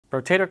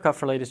Rotator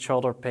cuff-related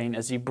shoulder pain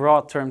is a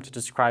broad term to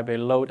describe a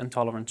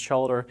load-intolerant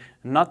shoulder,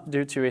 not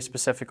due to a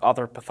specific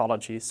other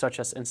pathology such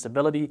as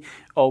instability,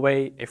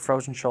 OA, a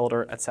frozen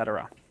shoulder,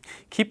 etc.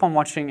 Keep on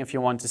watching if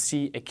you want to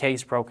see a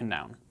case broken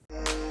down.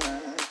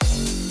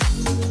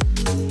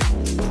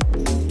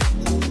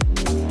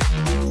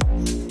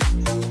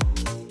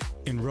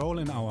 Enroll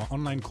in our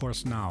online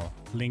course now.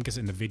 Link is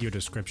in the video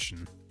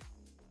description.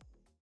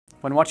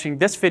 When watching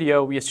this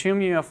video, we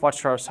assume you have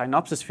watched our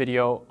synopsis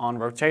video on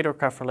rotator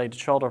cuff-related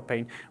shoulder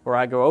pain, where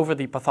I go over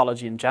the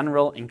pathology in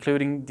general,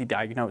 including the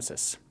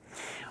diagnosis.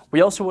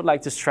 We also would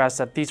like to stress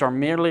that these are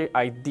merely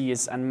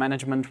ideas and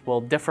management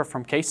will differ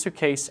from case to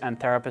case and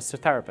therapist to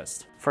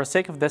therapist. For the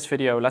sake of this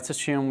video, let's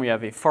assume we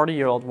have a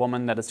 40-year-old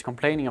woman that is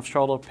complaining of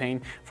shoulder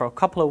pain for a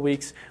couple of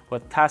weeks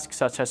with tasks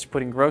such as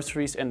putting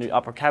groceries in the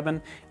upper cabin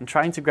and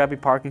trying to grab a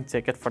parking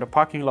ticket for the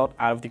parking lot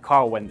out of the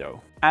car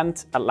window,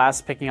 and at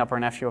last picking up her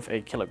nephew of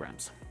 8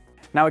 kilograms.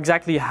 Now,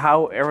 exactly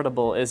how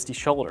irritable is the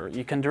shoulder?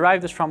 You can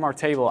derive this from our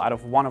table out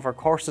of one of our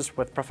courses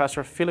with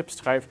Professor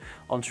Physiotutors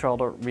on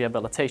shoulder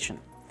rehabilitation.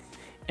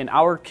 In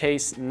our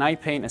case,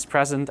 night pain is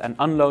present and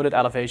unloaded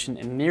elevation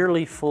in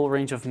nearly full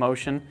range of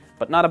motion,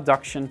 but not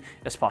abduction,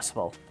 is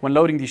possible. When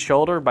loading the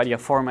shoulder by the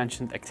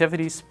aforementioned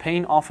activities,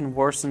 pain often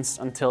worsens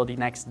until the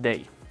next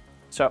day.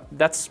 So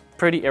that's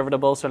pretty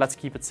irritable, so let's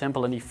keep it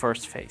simple in the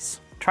first phase.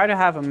 Try to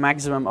have a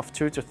maximum of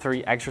 2 to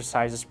 3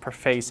 exercises per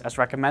phase as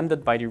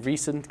recommended by the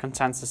recent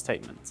consensus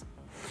statement.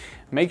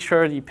 Make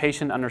sure the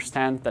patient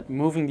understands that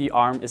moving the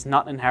arm is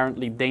not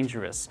inherently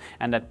dangerous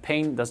and that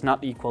pain does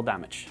not equal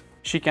damage.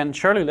 She can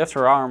surely lift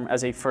her arm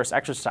as a first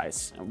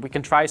exercise. We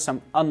can try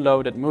some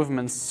unloaded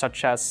movements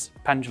such as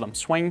pendulum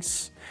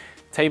swings,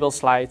 table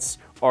slides,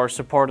 or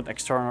supported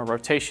external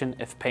rotation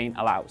if pain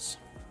allows.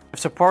 If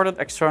supported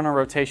external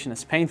rotation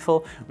is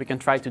painful, we can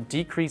try to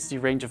decrease the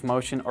range of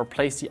motion or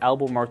place the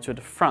elbow more to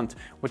the front,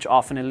 which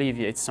often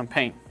alleviates some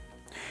pain.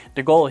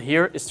 The goal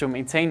here is to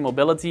maintain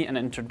mobility and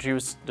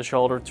introduce the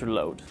shoulder to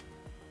load.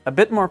 A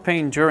bit more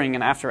pain during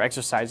and after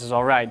exercise is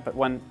alright, but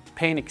when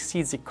pain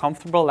exceeds a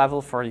comfortable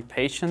level for the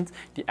patient,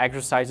 the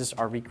exercises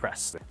are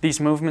regressed. These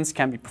movements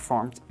can be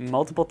performed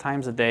multiple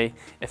times a day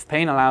if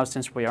pain allows,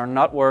 since we are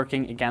not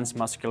working against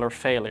muscular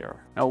failure.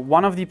 Now,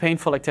 one of the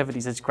painful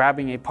activities is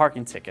grabbing a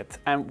parking ticket,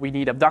 and we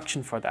need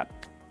abduction for that.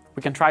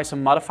 We can try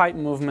some modified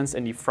movements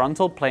in the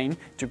frontal plane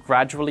to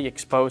gradually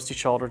expose the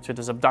shoulder to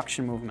this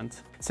abduction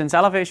movement. Since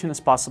elevation is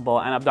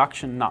possible and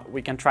abduction not,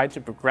 we can try to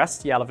progress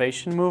the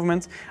elevation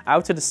movement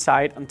out to the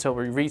side until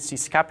we reach the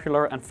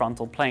scapular and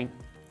frontal plane.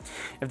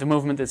 If the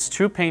movement is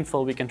too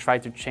painful, we can try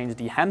to change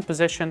the hand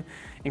position,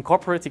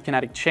 incorporate the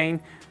kinetic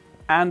chain,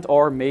 and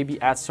or maybe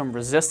add some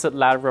resisted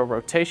lateral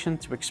rotation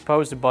to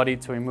expose the body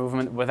to a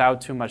movement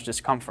without too much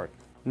discomfort.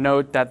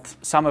 Note that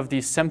some of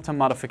these symptom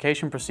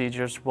modification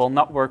procedures will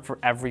not work for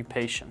every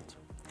patient.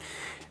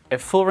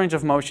 If full range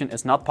of motion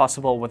is not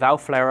possible without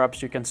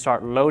flare-ups, you can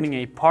start loading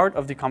a part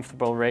of the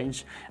comfortable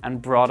range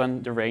and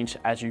broaden the range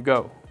as you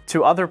go.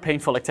 2 other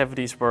painful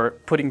activities were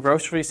putting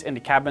groceries in the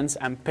cabins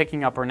and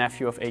picking up our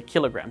nephew of 8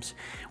 kilograms.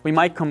 We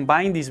might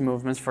combine these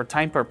movements for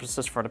time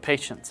purposes for the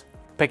patient.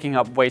 Picking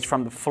up weights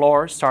from the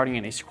floor, starting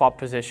in a squat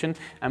position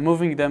and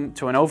moving them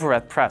to an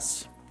overhead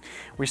press.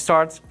 We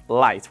start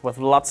light with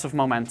lots of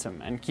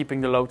momentum and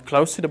keeping the load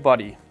close to the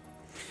body,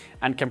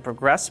 and can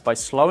progress by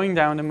slowing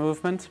down the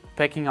movement,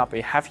 picking up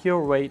a heavier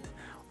weight,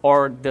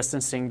 or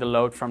distancing the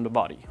load from the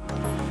body.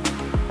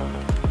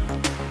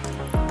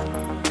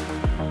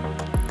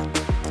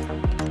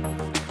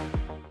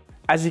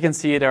 As you can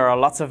see, there are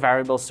lots of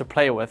variables to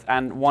play with,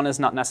 and one is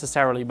not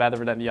necessarily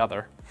better than the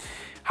other.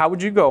 How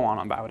would you go on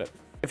about it?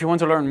 If you want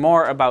to learn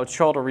more about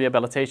shoulder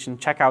rehabilitation,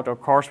 check out our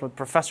course with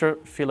Professor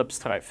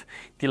Physiotutors.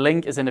 The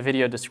link is in the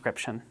video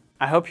description.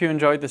 I hope you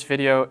enjoyed this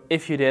video.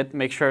 If you did,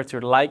 make sure to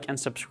like and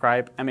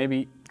subscribe and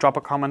maybe drop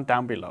a comment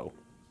down below.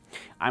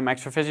 I'm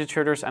Max for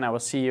Physiotutors and I will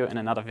see you in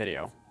another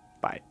video.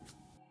 Bye.